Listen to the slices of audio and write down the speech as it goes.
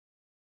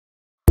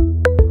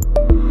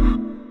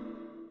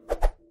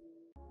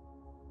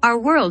Our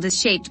world is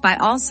shaped by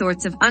all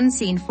sorts of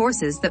unseen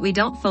forces that we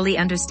don't fully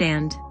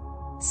understand.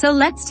 So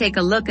let's take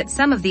a look at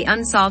some of the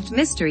unsolved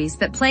mysteries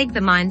that plague the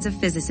minds of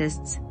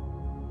physicists.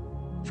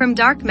 From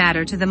dark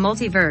matter to the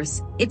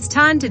multiverse, it's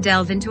time to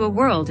delve into a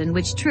world in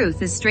which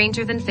truth is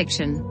stranger than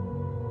fiction.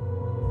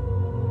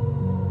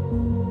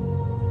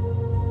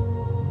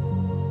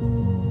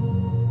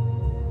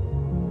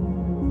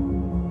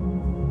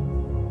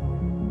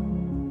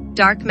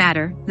 Dark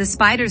matter, the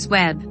spider's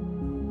web.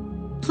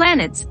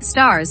 Planets,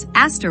 stars,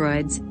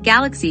 asteroids,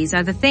 galaxies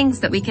are the things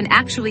that we can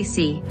actually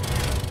see.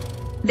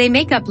 They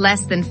make up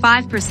less than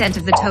 5%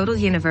 of the total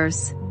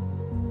universe.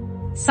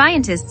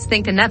 Scientists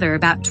think another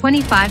about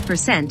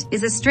 25%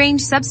 is a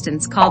strange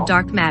substance called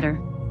dark matter.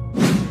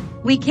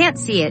 We can't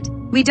see it,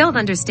 we don't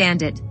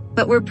understand it,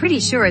 but we're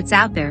pretty sure it's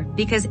out there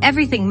because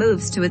everything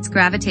moves to its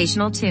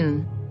gravitational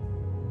tune.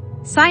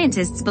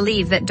 Scientists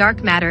believe that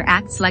dark matter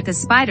acts like a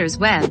spider's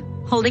web,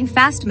 holding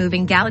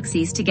fast-moving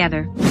galaxies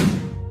together.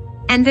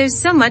 And there's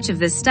so much of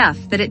this stuff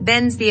that it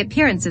bends the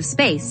appearance of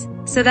space,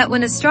 so that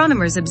when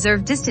astronomers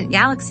observe distant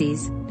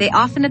galaxies, they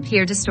often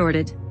appear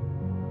distorted.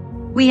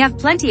 We have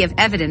plenty of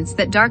evidence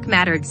that dark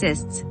matter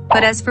exists,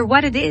 but as for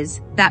what it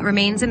is, that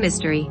remains a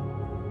mystery.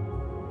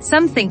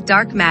 Some think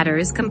dark matter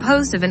is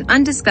composed of an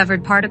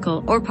undiscovered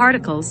particle or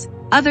particles,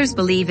 others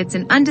believe it's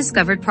an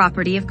undiscovered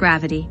property of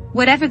gravity.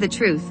 Whatever the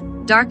truth,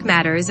 dark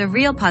matter is a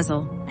real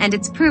puzzle, and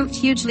it's proved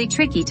hugely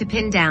tricky to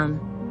pin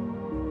down.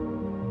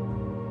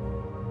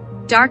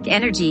 Dark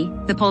energy,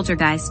 the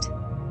poltergeist.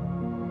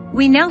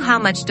 We know how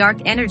much dark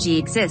energy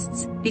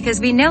exists, because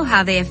we know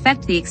how they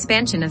affect the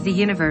expansion of the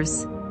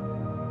universe.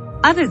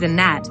 Other than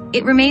that,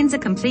 it remains a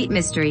complete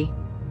mystery.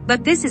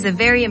 But this is a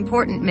very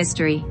important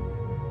mystery.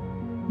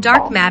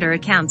 Dark matter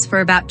accounts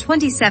for about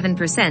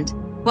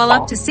 27%, while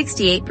up to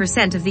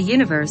 68% of the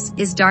universe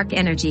is dark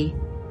energy.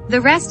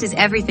 The rest is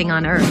everything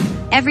on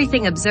Earth,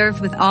 everything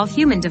observed with all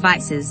human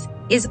devices,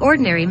 is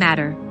ordinary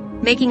matter,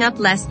 making up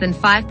less than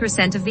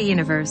 5% of the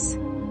universe.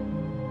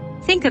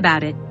 Think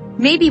about it,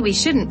 maybe we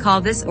shouldn't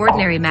call this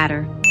ordinary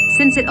matter,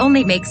 since it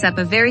only makes up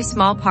a very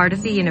small part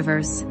of the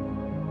universe.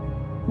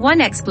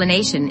 One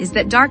explanation is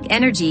that dark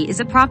energy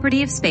is a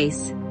property of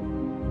space.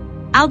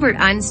 Albert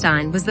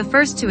Einstein was the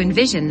first to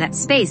envision that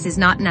space is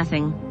not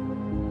nothing.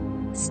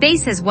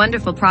 Space has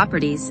wonderful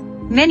properties,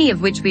 many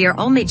of which we are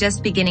only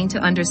just beginning to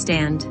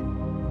understand.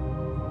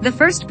 The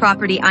first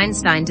property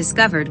Einstein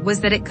discovered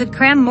was that it could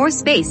cram more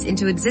space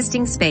into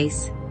existing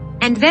space.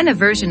 And then a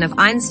version of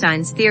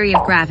Einstein's theory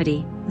of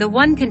gravity, the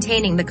one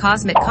containing the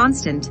cosmic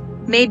constant,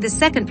 made the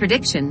second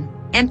prediction: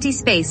 empty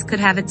space could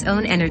have its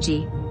own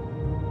energy.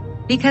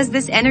 Because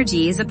this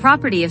energy is a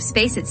property of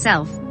space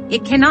itself,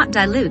 it cannot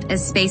dilute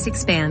as space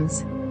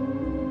expands.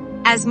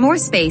 As more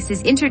space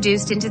is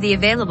introduced into the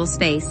available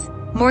space,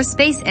 more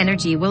space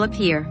energy will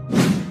appear.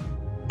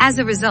 As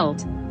a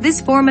result, this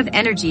form of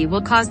energy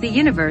will cause the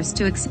universe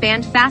to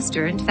expand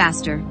faster and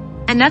faster.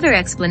 Another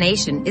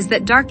explanation is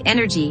that dark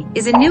energy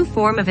is a new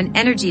form of an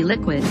energy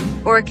liquid,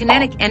 or a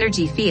kinetic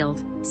energy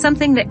field,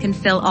 something that can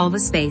fill all the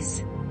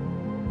space.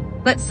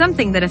 But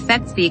something that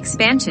affects the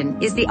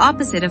expansion is the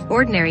opposite of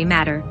ordinary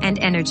matter and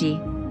energy.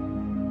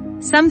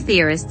 Some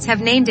theorists have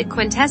named it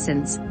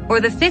quintessence, or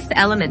the fifth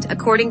element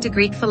according to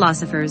Greek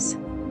philosophers.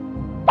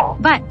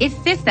 But if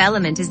fifth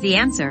element is the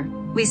answer,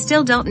 we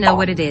still don't know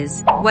what it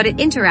is, what it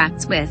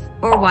interacts with,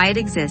 or why it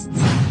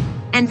exists.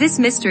 And this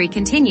mystery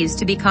continues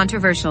to be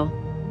controversial.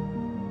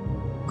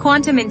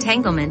 Quantum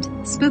entanglement,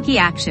 spooky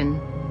action.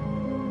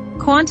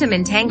 Quantum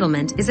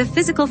entanglement is a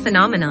physical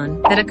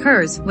phenomenon that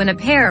occurs when a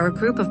pair or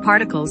group of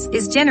particles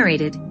is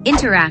generated,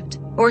 interact,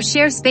 or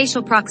share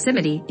spatial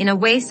proximity in a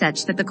way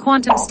such that the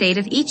quantum state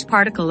of each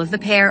particle of the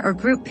pair or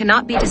group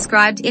cannot be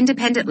described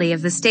independently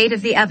of the state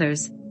of the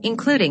others,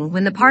 including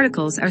when the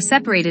particles are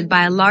separated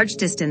by a large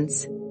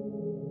distance.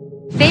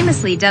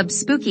 Famously dubbed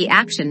spooky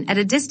action at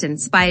a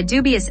distance by a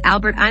dubious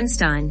Albert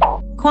Einstein,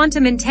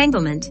 quantum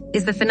entanglement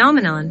is the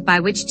phenomenon by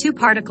which two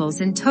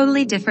particles in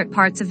totally different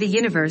parts of the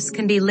universe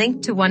can be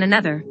linked to one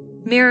another,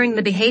 mirroring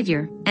the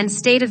behavior and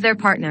state of their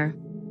partner.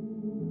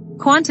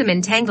 Quantum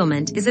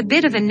entanglement is a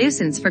bit of a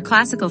nuisance for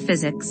classical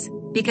physics,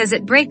 because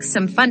it breaks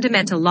some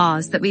fundamental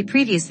laws that we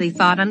previously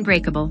thought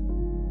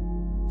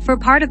unbreakable. For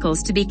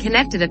particles to be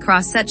connected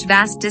across such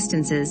vast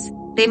distances,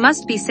 they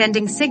must be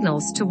sending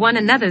signals to one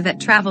another that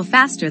travel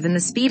faster than the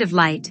speed of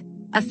light,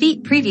 a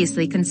feat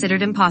previously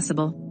considered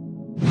impossible.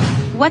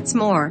 What's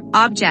more,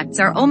 objects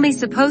are only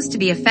supposed to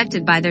be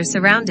affected by their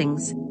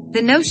surroundings.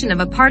 The notion of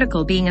a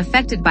particle being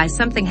affected by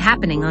something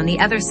happening on the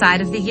other side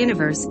of the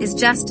universe is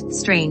just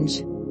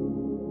strange.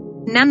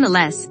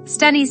 Nonetheless,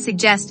 studies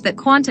suggest that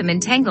quantum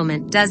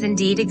entanglement does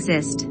indeed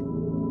exist.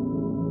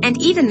 And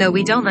even though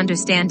we don't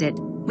understand it,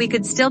 we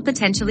could still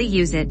potentially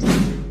use it.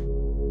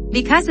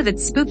 Because of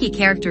its spooky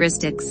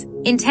characteristics,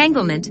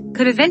 entanglement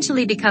could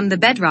eventually become the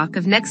bedrock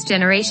of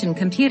next-generation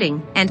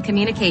computing and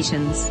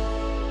communications.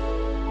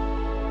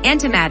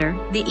 Antimatter,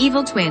 the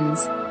evil twins.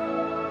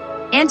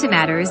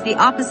 Antimatter is the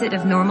opposite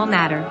of normal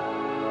matter.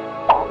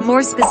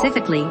 More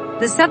specifically,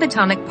 the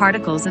subatomic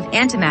particles of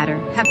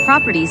antimatter have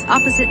properties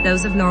opposite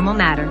those of normal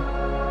matter.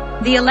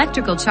 the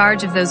electrical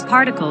charge of those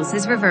particles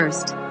is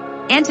reversed.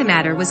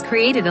 Antimatter was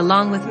created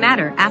along with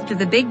matter after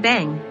the Big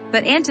Bang,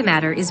 but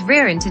antimatter is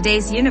rare in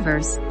today's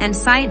universe, and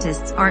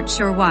scientists aren't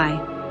sure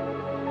why.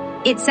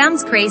 It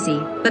sounds crazy,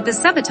 but the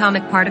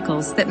subatomic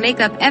particles that make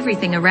up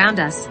everything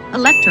around us,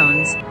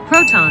 electrons,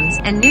 protons,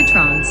 and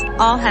neutrons,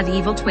 all have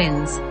evil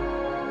twins.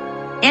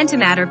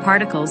 Antimatter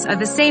particles are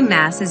the same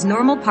mass as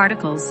normal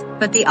particles,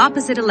 but the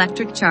opposite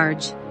electric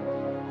charge.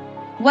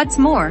 What's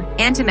more,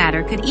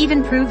 antimatter could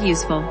even prove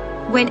useful.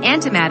 When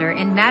antimatter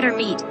and matter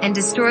meet and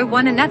destroy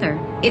one another,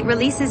 it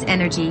releases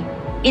energy.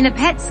 In a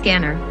PET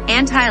scanner,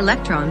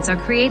 anti-electrons are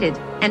created,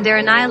 and their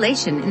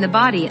annihilation in the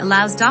body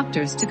allows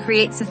doctors to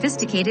create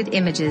sophisticated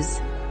images.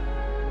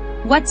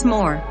 What's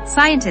more,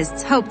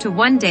 scientists hope to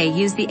one day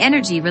use the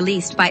energy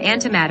released by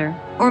antimatter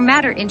or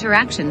matter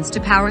interactions to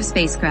power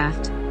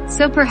spacecraft.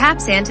 So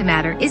perhaps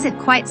antimatter isn't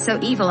quite so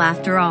evil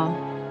after all.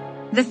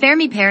 The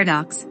Fermi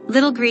paradox,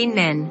 little green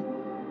men.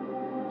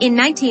 In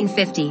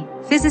 1950,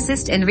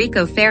 physicist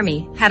Enrico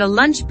Fermi had a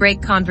lunch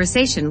break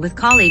conversation with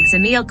colleagues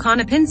Emil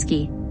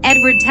Konopinski,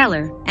 Edward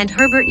Teller, and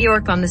Herbert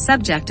York on the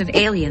subject of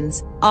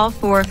aliens, all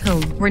four of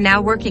whom were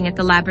now working at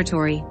the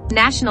laboratory,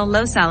 National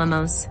Los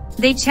Alamos.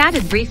 They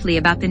chatted briefly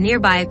about the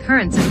nearby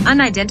occurrence of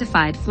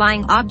unidentified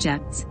flying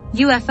objects,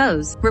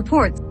 UFOs,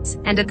 reports,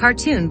 and a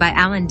cartoon by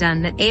Alan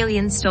Dunn that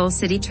aliens stole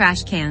city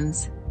trash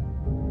cans.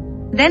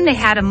 Then they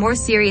had a more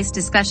serious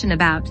discussion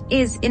about,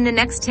 in the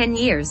next 10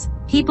 years,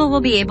 people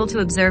will be able to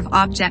observe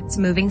objects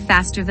moving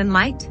faster than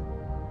light?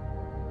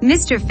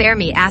 Mr.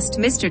 Fermi asked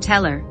Mr.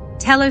 Teller.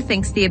 Teller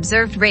thinks the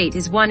observed rate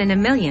is 1 in a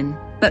million,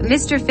 but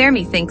Mr.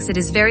 Fermi thinks it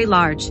is very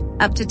large,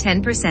 up to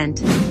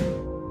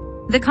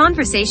 10%. The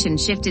conversation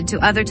shifted to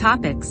other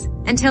topics,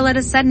 until at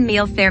a sudden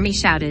Emil Fermi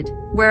shouted,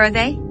 "Where are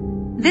they?"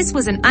 This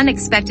was an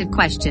unexpected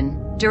question,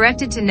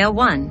 directed to no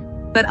one,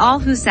 but all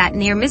who sat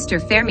near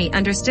Mr. Fermi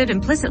understood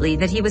implicitly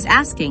that he was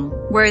asking,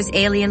 where is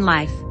alien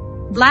life?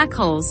 Black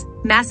holes,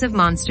 massive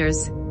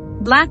monsters.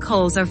 Black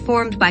holes are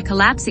formed by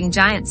collapsing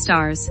giant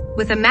stars,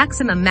 with a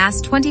maximum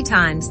mass 20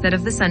 times that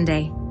of the Sun.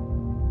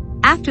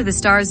 After the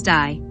stars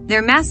die,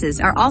 their masses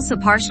are also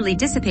partially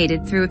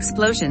dissipated through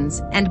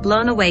explosions and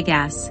blown away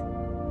gas.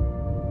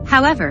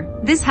 However,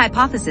 this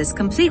hypothesis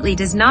completely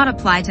does not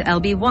apply to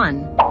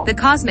LB1, the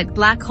cosmic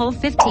black hole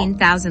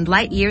 15,000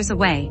 light-years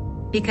away,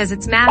 because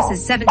its mass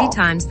is 70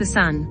 times the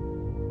Sun.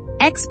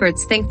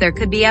 Experts think there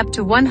could be up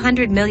to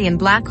 100 million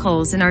black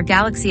holes in our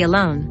galaxy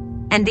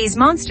alone, and these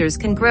monsters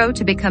can grow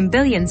to become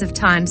billions of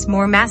times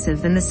more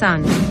massive than the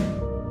Sun.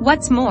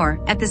 What's more,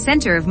 at the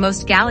center of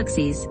most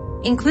galaxies,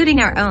 including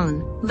our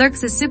own,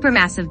 lurks a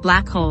supermassive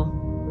black hole.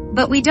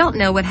 But we don't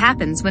know what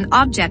happens when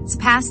objects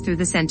pass through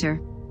the center.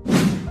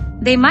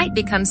 They might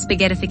become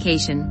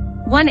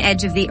spaghettification. One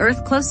edge of the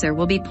Earth closer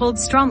will be pulled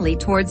strongly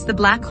towards the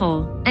black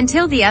hole,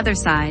 until the other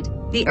side,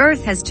 the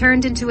Earth has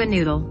turned into a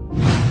noodle.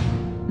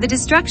 The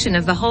destruction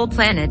of the whole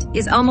planet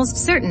is almost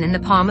certain in the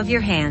palm of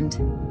your hand.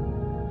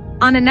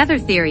 On another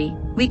theory,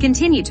 we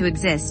continue to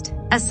exist.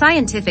 A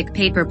scientific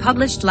paper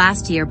published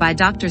last year by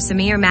Dr.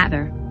 Samir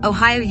Mathur,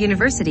 Ohio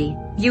University,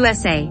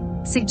 USA,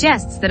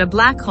 suggests that a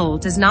black hole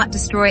does not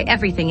destroy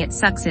everything it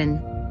sucks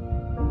in.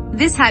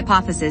 This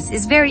hypothesis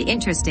is very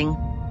interesting.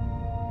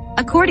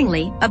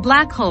 Accordingly, a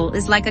black hole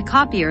is like a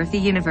copier of the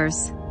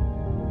universe.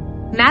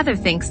 Mathur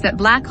thinks that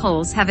black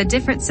holes have a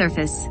different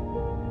surface.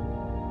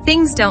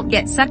 Things don't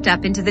get sucked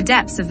up into the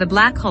depths of the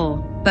black hole,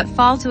 but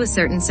fall to a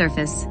certain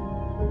surface.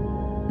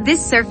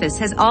 This surface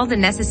has all the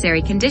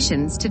necessary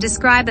conditions to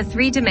describe a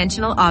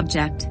three-dimensional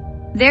object.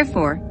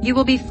 Therefore, you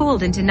will be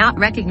fooled into not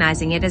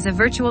recognizing it as a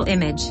virtual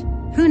image.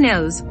 Who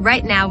knows,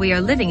 right now we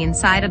are living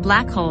inside a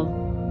black hole.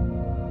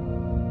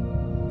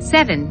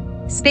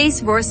 7.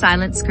 Space roar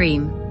silent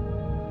scream.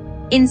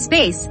 In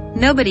space,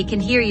 nobody can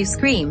hear you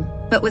scream,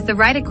 but with the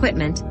right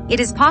equipment,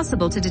 it is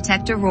possible to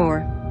detect a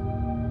roar.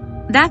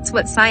 That's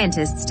what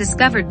scientists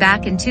discovered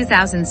back in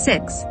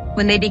 2006,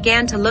 when they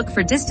began to look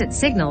for distant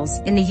signals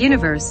in the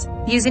universe,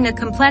 using a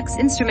complex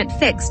instrument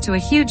fixed to a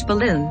huge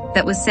balloon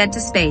that was sent to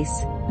space.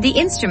 The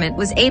instrument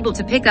was able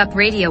to pick up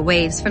radio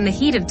waves from the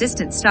heat of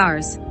distant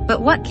stars,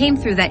 but what came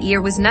through that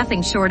year was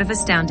nothing short of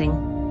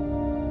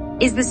astounding.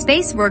 Is the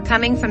space roar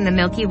coming from the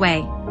Milky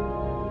Way?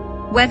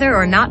 Whether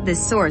or not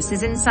this source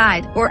is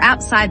inside or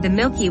outside the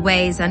Milky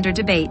Way is under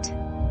debate.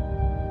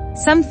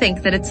 Some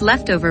think that it's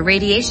leftover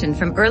radiation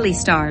from early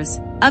stars,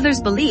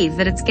 others believe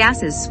that it's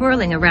gases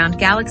swirling around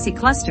galaxy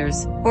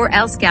clusters, or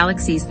else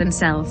galaxies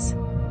themselves.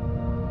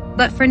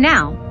 But for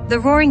now, the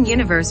roaring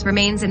universe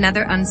remains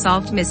another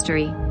unsolved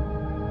mystery.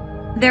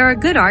 There are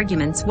good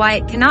arguments why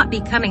it cannot be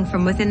coming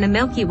from within the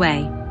Milky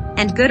Way,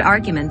 and good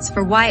arguments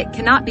for why it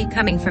cannot be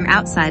coming from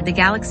outside the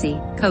galaxy,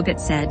 Kogut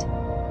said.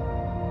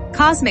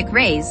 Cosmic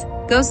rays,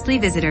 ghostly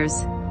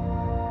visitors.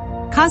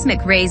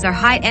 Cosmic rays are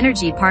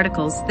high-energy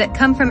particles that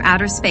come from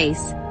outer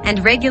space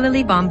and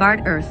regularly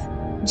bombard Earth.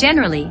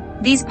 Generally,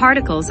 these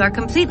particles are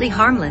completely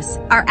harmless.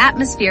 Our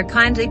atmosphere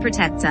kindly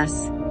protects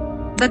us.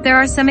 But there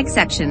are some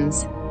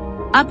exceptions.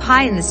 Up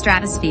high in the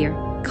stratosphere,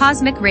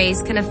 cosmic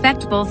rays can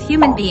affect both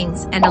human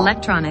beings and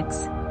electronics.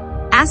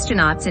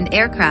 astronauts and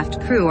aircraft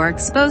crew are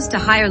exposed to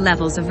higher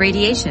levels of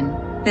radiation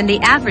than the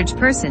average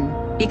person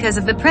because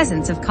of the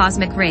presence of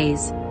cosmic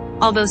rays,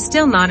 although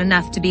still not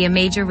enough to be a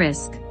major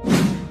risk.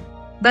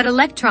 But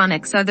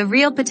electronics are the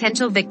real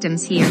potential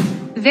victims here.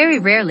 Very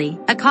rarely,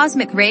 a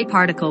cosmic ray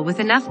particle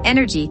with enough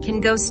energy can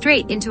go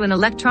straight into an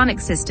electronic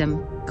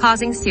system,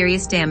 causing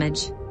serious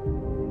damage.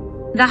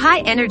 The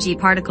high-energy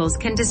particles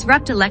can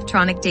disrupt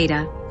electronic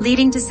data,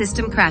 leading to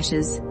system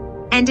crashes.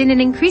 And in an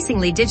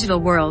increasingly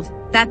digital world,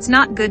 that's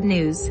not good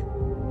news.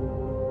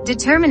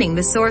 Determining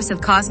the source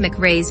of cosmic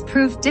rays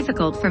proved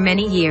difficult for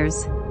many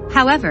years.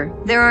 However,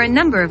 there are a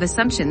number of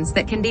assumptions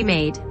that can be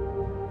made.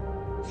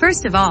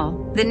 First of all,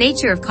 the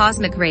nature of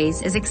cosmic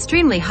rays as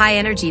extremely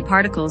high-energy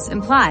particles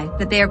imply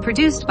that they are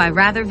produced by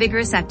rather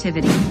vigorous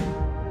activity.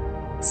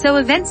 So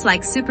events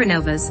like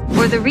supernovas,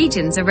 or the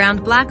regions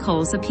around black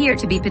holes appear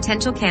to be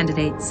potential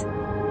candidates.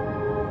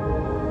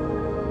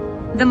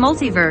 The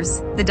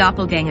multiverse, the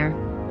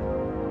doppelganger.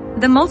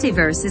 The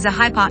multiverse is a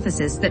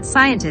hypothesis that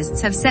scientists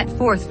have set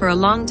forth for a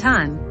long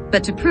time,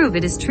 but to prove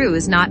it is true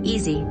is not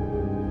easy.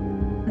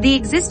 The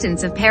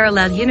existence of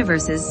parallel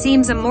universes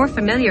seems a more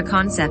familiar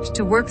concept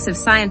to works of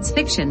science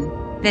fiction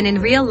than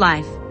in real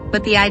life,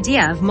 but the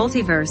idea of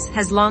multiverse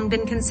has long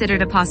been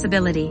considered a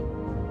possibility.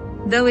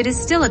 Though it is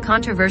still a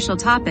controversial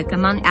topic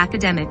among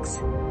academics.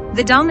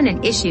 The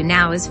dominant issue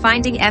now is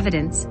finding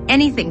evidence,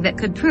 anything that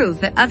could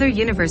prove that other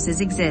universes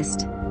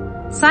exist.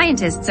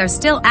 Scientists are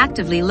still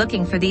actively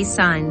looking for these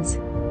signs.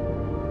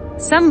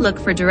 Some look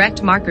for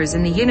direct markers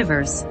in the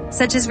universe,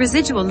 such as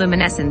residual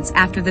luminescence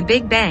after the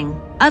Big Bang.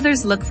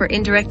 Others look for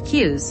indirect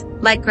cues,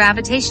 like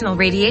gravitational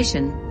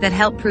radiation, that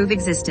help prove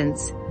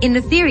existence in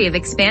the theory of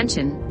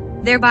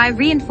expansion, thereby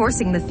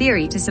reinforcing the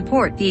theory to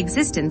support the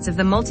existence of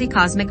the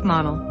multi-cosmic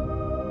model.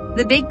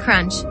 The Big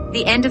Crunch,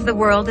 the end of the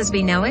world as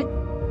we know it?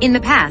 In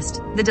the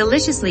past, the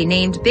deliciously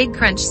named Big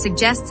Crunch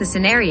suggests a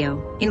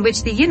scenario in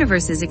which the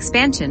universe's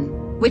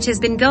expansion, which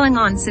has been going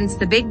on since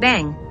the Big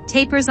Bang,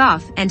 tapers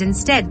off and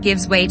instead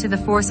gives way to the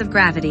force of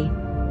gravity.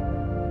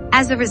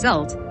 As a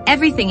result,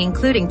 everything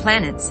including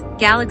planets,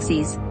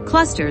 galaxies,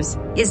 clusters,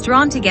 is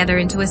drawn together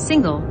into a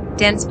single,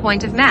 dense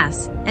point of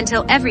mass,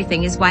 until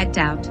everything is wiped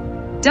out.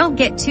 Don't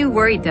get too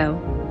worried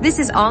though. This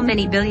is all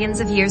many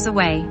billions of years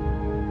away.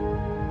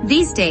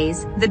 These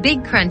days, the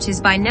Big Crunch is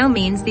by no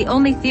means the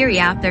only theory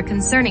out there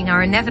concerning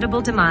our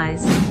inevitable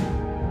demise.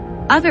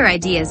 Other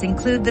ideas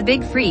include the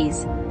Big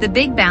Freeze, the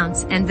Big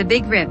Bounce, and the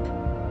Big Rip.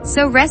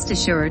 So rest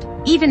assured,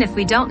 even if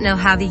we don't know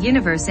how the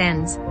universe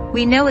ends,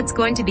 we know it's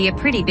going to be a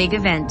pretty big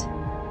event.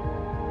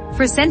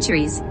 For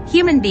centuries,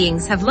 human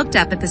beings have looked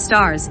up at the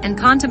stars and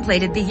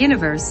contemplated the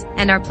universe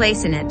and our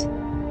place in it.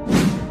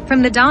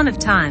 From the dawn of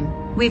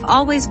time, we've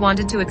always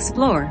wanted to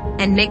explore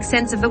and make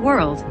sense of the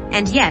world,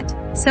 and yet,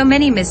 so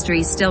many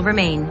mysteries still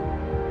remain.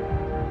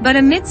 But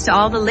amidst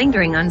all the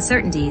lingering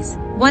uncertainties,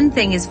 one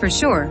thing is for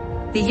sure,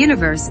 the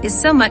universe is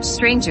so much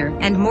stranger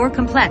and more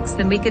complex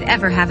than we could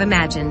ever have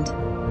imagined.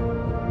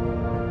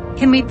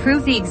 Can we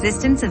prove the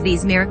existence of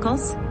these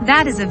miracles?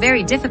 That is a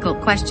very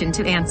difficult question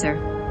to answer.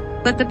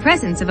 But the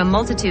presence of a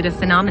multitude of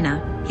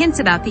phenomena hints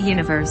about the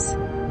universe.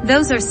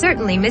 Those are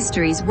certainly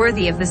mysteries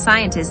worthy of the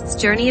scientist's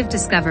journey of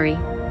discovery.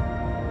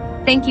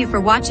 Thank you for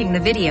watching the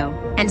video,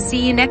 and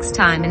see you next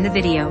time in the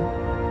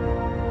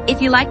video.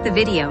 If you like the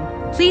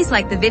video, please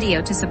like the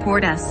video to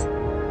support us.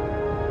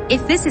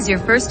 If this is your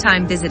first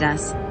time visit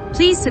us,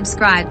 please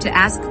subscribe to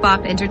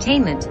Kpop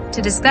Entertainment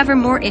to discover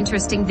more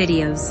interesting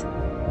videos.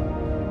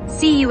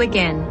 See you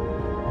again.